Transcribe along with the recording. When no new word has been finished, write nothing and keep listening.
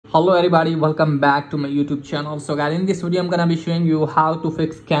Hello everybody, welcome back to my YouTube channel. So guys, in this video I'm gonna be showing you how to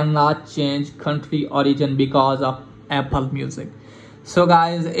fix cannot change country origin because of Apple Music. So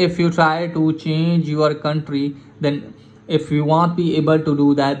guys, if you try to change your country, then if you won't be able to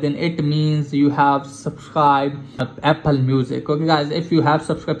do that, then it means you have subscribed Apple Music. Okay guys, if you have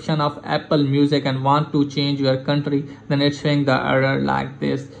subscription of Apple Music and want to change your country, then it's showing the error like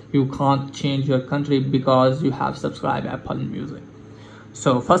this: you can't change your country because you have subscribed Apple Music.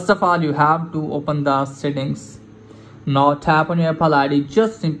 So first of all, you have to open the settings. Now tap on your Apple ID.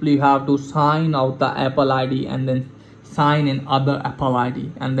 Just simply you have to sign out the Apple ID and then sign in other Apple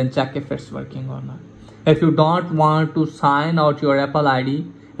ID and then check if it's working or not. If you don't want to sign out your Apple ID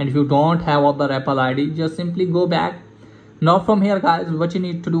and if you don't have other Apple ID, just simply go back. Now from here guys, what you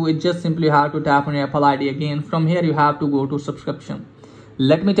need to do is just simply you have to tap on your Apple ID again. From here you have to go to subscription.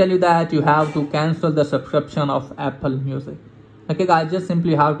 Let me tell you that you have to cancel the subscription of Apple Music. Okay guys, just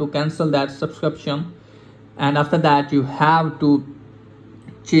simply have to cancel that subscription, and after that you have to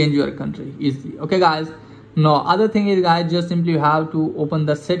change your country easily. Okay guys, now other thing is guys, just simply you have to open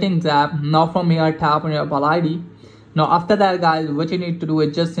the settings app. Now from here tap on your Apple ID. Now after that guys, what you need to do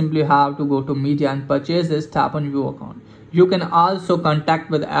is just simply have to go to media and purchases, tap on view account. You can also contact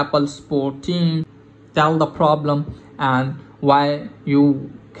with Apple support team, tell the problem and why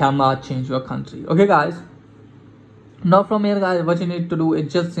you cannot change your country. Okay guys, now from here guys, what you need to do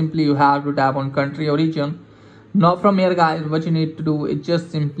is just simply you have to tap on country origin. Now from here guys, what you need to do is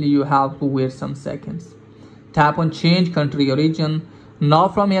just simply you have to wait some seconds. Tap on change country origin. Now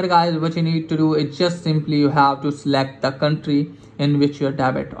from here guys, what you need to do is just simply you have to select the country in which your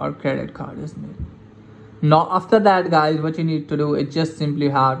debit or credit card is made. Now after that guys, what you need to do is just simply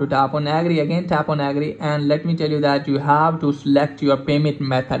you have to tap on agree. Again tap on agree, and let me tell you that you have to select your payment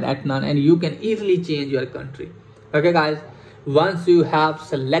method at none and you can easily change your country. Okay guys, once you have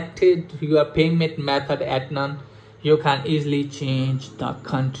selected your payment method at none, you can easily change the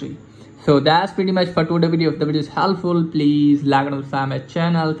country. So that's pretty much for today's video. If the video is helpful, please like and subscribe my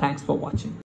channel. Thanks for watching.